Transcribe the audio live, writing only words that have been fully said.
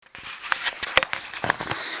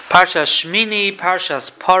Parsha Shmini,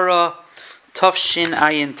 Parshas Para, Tovshin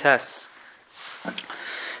Ayin Tes.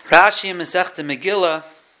 Rashi in Masechta Megillah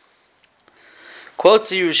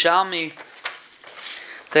quotes a Yerushalmi.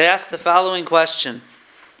 They ask the following question.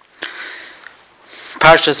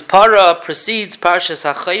 Parshas Para precedes Parshas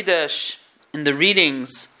HaChodesh in the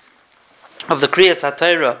readings of the Kriyas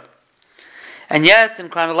HaTorah. And yet, in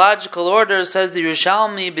chronological order, says the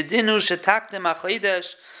Yerushalmi, B'dinu shetakdim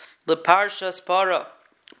HaChodesh leParshas Para.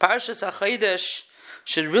 Parshas HaChodesh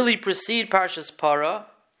should really precede Parshas Para.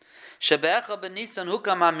 Shebecha b'Nisan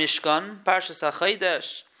hukam HaMishkan. Parshas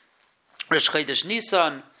HaChodesh, Rosh Chodesh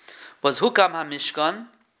Nisan, was hukam HaMishkan.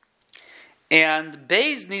 And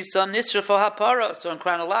Beis Nisan nisrafo HaPara. So in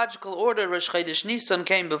chronological order, Rosh Chodesh Nisan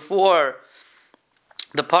came before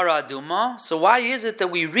the Para Aduma. So why is it that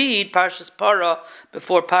we read Parshas Para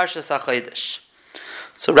before Parshas HaChodesh?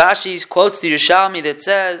 So Rashi quotes the Yerushalmi that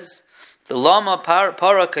says, the Lama Para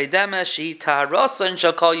Kaidema Shi Taharasa and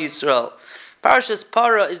Shakal Yisrael. Parshas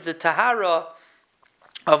Para is the Tahara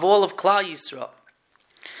of all of Klal Yisrael.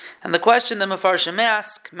 And the question the Mefarshim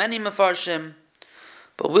ask, many Mefarshim,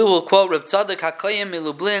 but we will quote Reb Tzadok HaKoyim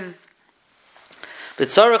Milublin,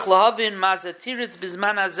 B'tzorech lahavin mazatiritz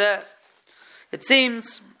bizman hazeh. It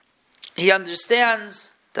seems he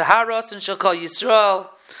understands Taharos and Shakal Yisrael.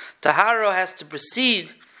 Tahara has to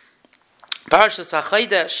precede Parshas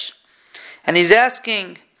HaChodesh. And he's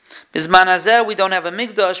asking, Bizman hazeh, we don't have a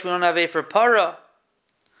Mikdash, we don't have Efer Para.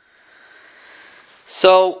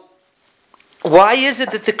 So, why is it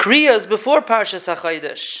that the Kriya is before Parshas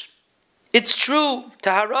HaChodesh? It's true,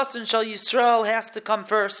 Taharos and Shal Yisrael has to come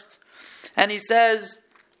first. And he says,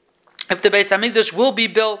 if the Beis HaMikdash will be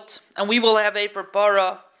built, and we will have Efer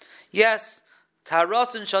Para, yes,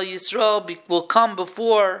 Taharos and Shal Yisrael will come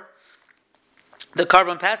before the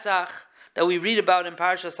Karban Pesach that we read about in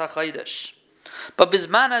Parshas HaChodesh. But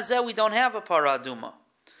Bizman hazeh, we don't have a Para Aduma.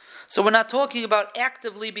 So we're not talking about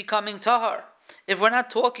actively becoming Tahar. If we're not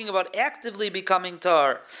talking about actively becoming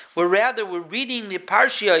Tahar, we're reading the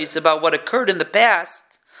Parshiyos about what occurred in the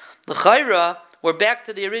past. L'chaira, we're back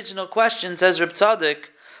to the original question, says Reb Tzadok,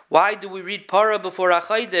 why do we read Para before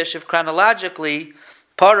HaChodesh if chronologically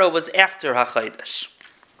Para was after HaChodesh?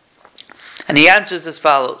 And he answers as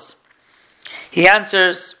follows. He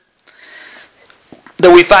answers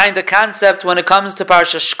that we find the concept when it comes to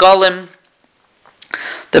Parshas Shkolim.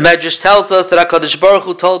 The Medrash tells us that HaKadosh Baruch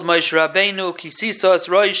Hu told Moshe Rabbeinu, Kisisos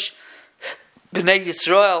Roish B'nei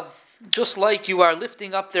Yisrael, just like you are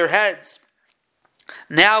lifting up their heads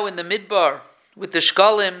now in the Midbar with the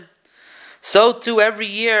Shkolim, so too every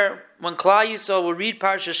year when Klal Yisrael will read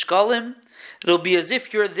Parshas Shkolim, it'll be as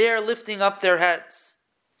if you're there lifting up their heads.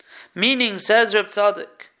 Meaning, says Reb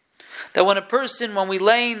Tzadok, that when we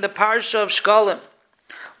lay in the Parsha of Shkolim,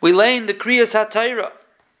 we lay in the Kriyas HaTorah,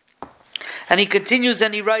 and he continues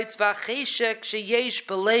and he writes, V'acheshek sheyesh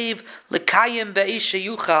b'leiv l'kayim be'esh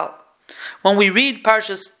sheyuchal. When we read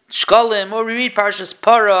Parshas Shkolim, or we read Parshas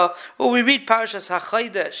Para, or we read Parshas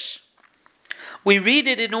HaChodesh, we read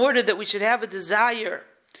it in order that we should have a desire.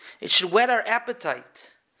 It should whet our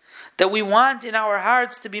appetite. That we want in our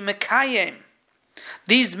hearts to be mekayim.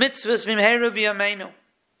 These mitzvahs mimheru v'yameinu.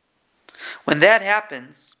 When that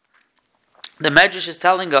happens, the Medrash is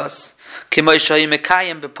telling us,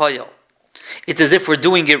 it's as if we're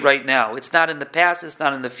doing it right now. It's not in the past, it's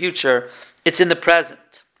not in the future, it's in the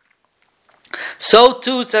present. So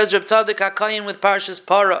too, says Reb Tzadok HaKoyin with Parshas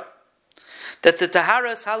Para, that the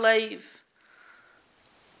Taharas Haleiv,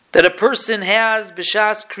 that a person has,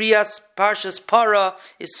 B'shas Kriyas Parshas Para,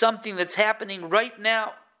 is something that's happening right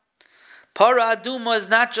now. Para Aduma is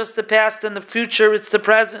not just the past and the future, it's the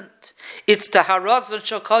present. It's Taharas and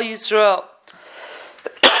Shakal Yisrael.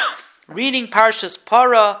 Reading Parshas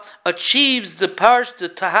Para achieves the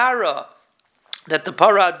Tahara that the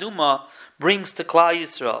Para Aduma brings to Klal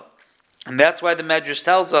Yisrael. And that's why the Medrash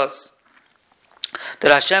tells us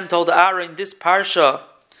that Hashem told Aaron in this Parsha,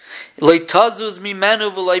 Leitazuz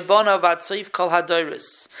mimenu v'leibona v'atzoif kol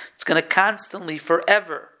hadoros. It's going to constantly,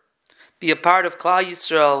 forever, be a part of Klal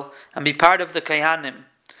Yisrael and be part of the Kayanim.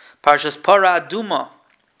 Parshas Para Aduma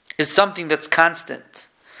is something that's constant.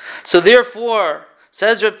 So therefore,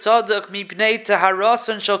 says Reb Tzadok, Mipnei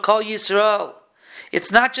Taharasan Shakal Yisrael. It's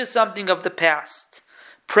not just something of the past.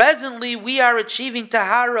 Presently, we are achieving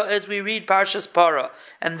Tahara as we read Parshas Para.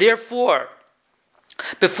 And therefore,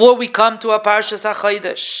 before we come to a Parshas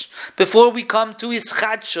HaChodesh, before we come to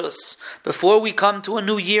Ischadshus, before we come to a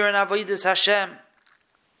new year in Avodas Hashem.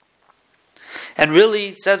 And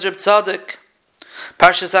really, says Reb Tzadok,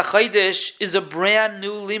 Parshas HaChodesh is a brand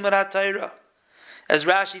new Limud HaTorah. as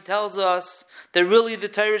Rashi tells us, that really the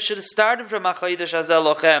Torah should have started from HaChodesh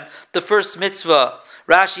Hazeh Lochem, the first mitzvah.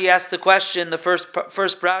 Rashi asked the question, the first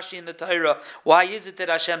Rashi in the Torah, why is it that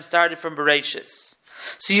Hashem started from Bereshis?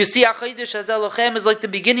 So you see, HaChodesh Hazeh Lochem is like the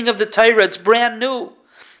beginning of the Torah. It's brand new.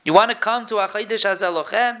 You want to come to HaChodesh Hazeh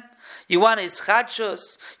Lochem? You want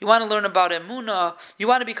Ischadshus? You want to learn about Emunah? You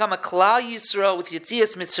want to become a Klal Yisrael with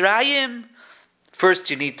Yetzias Mitzrayim? First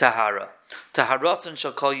you need Tahara. Taharasan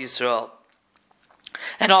shall call Yisrael.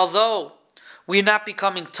 And although we're not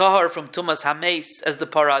becoming Tahar from Tumas Hameis as the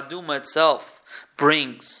Paraduma itself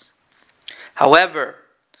brings, however,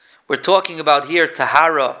 we're talking about here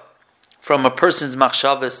Tahara from a person's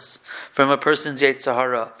Machshavas, from a person's Yetzer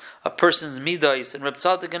Hara, a person's Midas, and Reb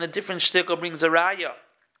Tzadok in a different shtickle brings a raya.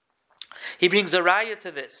 He brings a raya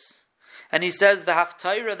to this. And he says the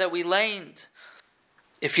Haftarah that we learned,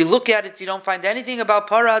 if you look at it, you don't find anything about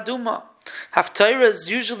Para Aduma. Haftarah is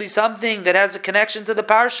usually something that has a connection to the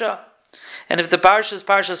Parsha. And if the Parsha is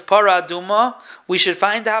Parsha's Para Aduma, we should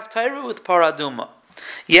find the Haftarah with Para Aduma.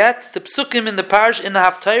 Yet, the Psukim in the Parsha, in the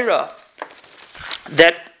Haftarah,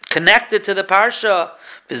 that connected to the Parsha,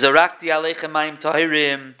 V'zarakti aleichem mayim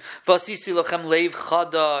tahirim, v'asisi lochem leiv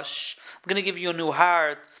chadash, I'm going to give you a new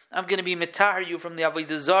heart, I'm going to be mitahar you from the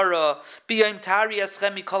Avodah Zarah, b'yayim tari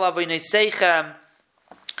eschem mikol avoinei seichem.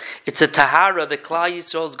 It's a tahara that Klal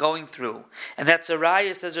Yisrael is going through. And that's a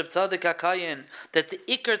raya, says Reb Tzadok HaKayin, that the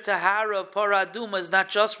ikar tahara of Para Aduma is not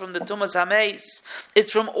just from the Tumas Hameis. It's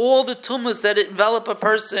from all the tumas that envelop a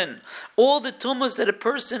person. All the tumas that a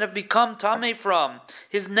person have become tameh from.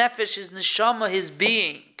 His nefesh, his neshama, his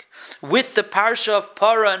being. With the parsha of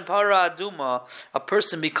Para and Para Aduma, a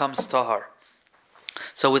person becomes tahar.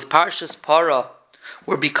 So with Parshas Para,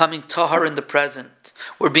 we're becoming tahar in the present.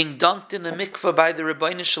 We're being dunked in the mikveh by the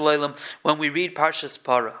Rebbeinu Shalom when we read Parshas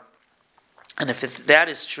Para. And if that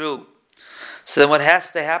is true, so then what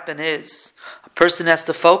has to happen is a person has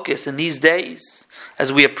to focus in these days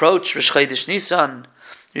as we approach Rosh Chodesh Nisan,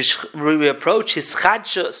 we approach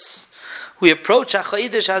Hischadshus, we approach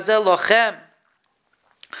HaChodesh Hazeh Lochem,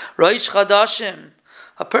 Rosh Chadashim.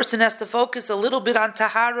 A person has to focus a little bit on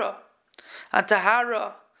Tahara. On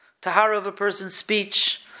Tahara. Tahara of a person's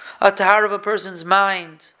speech, a Tahara of a person's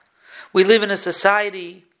mind. We live in a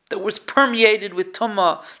society that was permeated with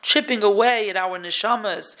Tumah, chipping away at our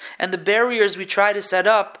neshamas and the barriers we try to set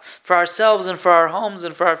up for ourselves and for our homes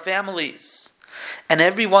and for our families. And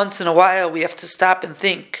every once in a while we have to stop and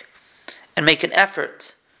think and make an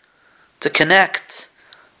effort to connect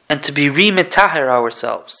and to be re-mitahar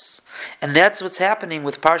ourselves. And that's what's happening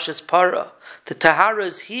with Parshas Para. The Tahara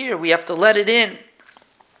is here, we have to let it in.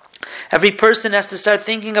 Every person has to start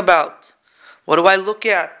thinking about, what do I look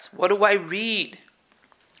at? What do I read?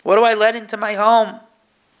 What do I let into my home?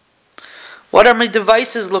 What are my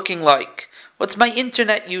devices looking like? What's my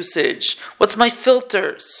internet usage? What's my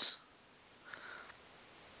filters?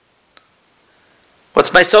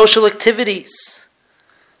 What's my social activities?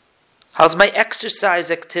 How's my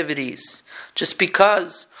exercise activities? Just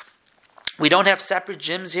because we don't have separate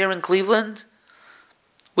gyms here in Cleveland,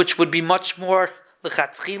 which would be much more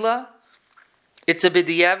l'chatchila, it's a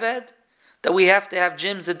b'diavad that we have to have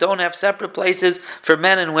gyms that don't have separate places for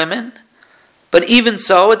men and women. But even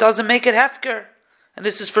so, it doesn't make it hefker. And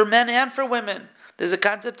this is for men and for women. There's a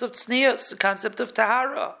concept of tznius, a concept of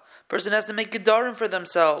tahara. A person has to make gedarim for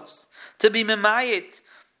themselves, to be memayit,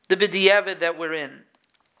 the b'diavad that we're in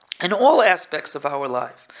all aspects of our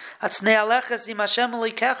life. Atznei aleches im Hashem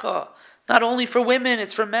elikecha. Not only for women,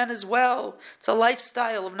 it's for men as well. It's a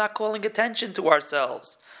lifestyle of not calling attention to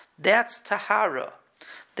ourselves. That's Tahara.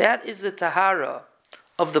 That is the Tahara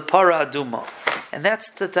of the Para Aduma. And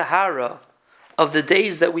that's the Tahara of the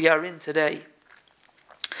days that we are in today.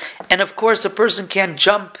 And of course, a person can't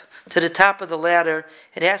jump to the top of the ladder.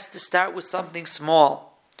 It has to start with something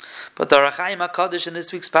small. But the Ohr HaChaim HaKadosh in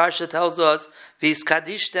this week's Parsha tells us,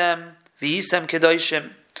 V'yiskadishtem, v'yisem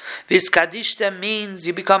kedoshim. V'yiskadishtem means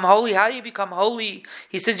you become holy. How do you become holy?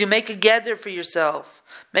 He says you make a gather for yourself.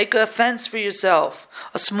 Make a fence for yourself.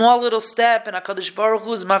 A small little step, and HaKadosh Baruch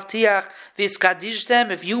Hu is mavtiach.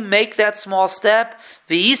 V'yiskadishtem, if you make that small step,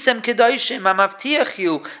 v'yisem kedoshim, I mavtiach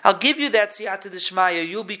you. I'll give you that siyata d'shmaya.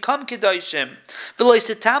 You'll become kedoshim. V'lo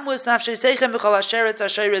yisetamu es nafshei seichem v'chol hasheretz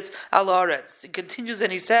hasheretz al haaretz. He continues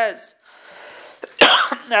and he says,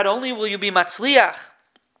 not only will you be matzliach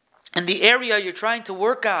in the area you're trying to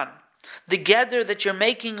work on, the gather that you're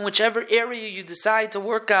making in whichever area you decide to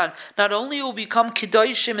work on, not only will become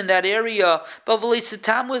Kedoshim in that area, but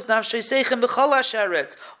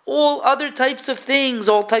all other types of things,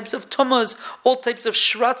 all types of tumas, all types of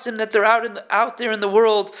shratzim that they're out there in the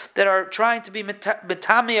world that are trying to be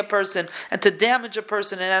metame a person and to damage a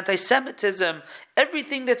person, and anti-Semitism,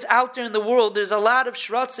 everything that's out there in the world, there's a lot of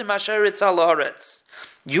shratzim asheretz al haaretz.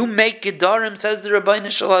 You make Gedarim, says the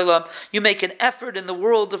Rabbeinu Shalom, you make an effort in the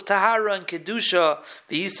world of Tahara and Kedusha,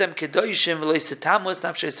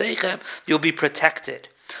 you'll be protected.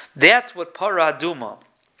 That's what Para Aduma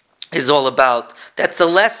is all about. That's the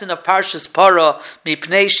lesson of Parshas Para,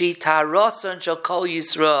 Mipnei Taharasan shall call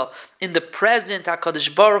Yisrael. In the present,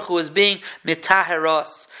 HaKadosh Baruch Hu is being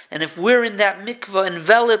mitaharas. And if we're in that mikvah,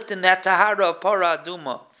 enveloped in that Tahara of Para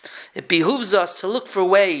Aduma, it behooves us to look for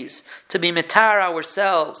ways to be mitar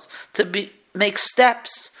ourselves, to make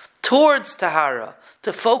steps towards Tahara,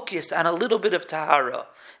 to focus on a little bit of Tahara.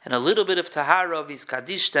 And a little bit of Tahara of his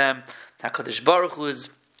Kadishtem, HaKadosh Baruch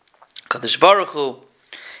Hu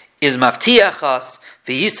is maftiachas,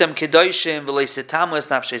 v'yisam kedoshim, v'leisetamus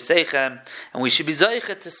nafshei seichem, and we should be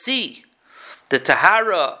zeichet to see the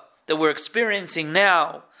Tahara that we're experiencing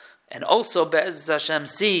now, and also Be'ez Hashem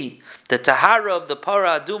see the Tahara of the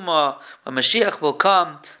Para Aduma when Mashiach will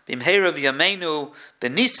come. B'mheirav Yameinu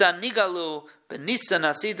B'Nisan Nigalu B'Nisan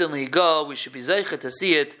Asidan Ligal. We should be zeichet to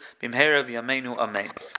see it. B'mheirav Yameinu Amen.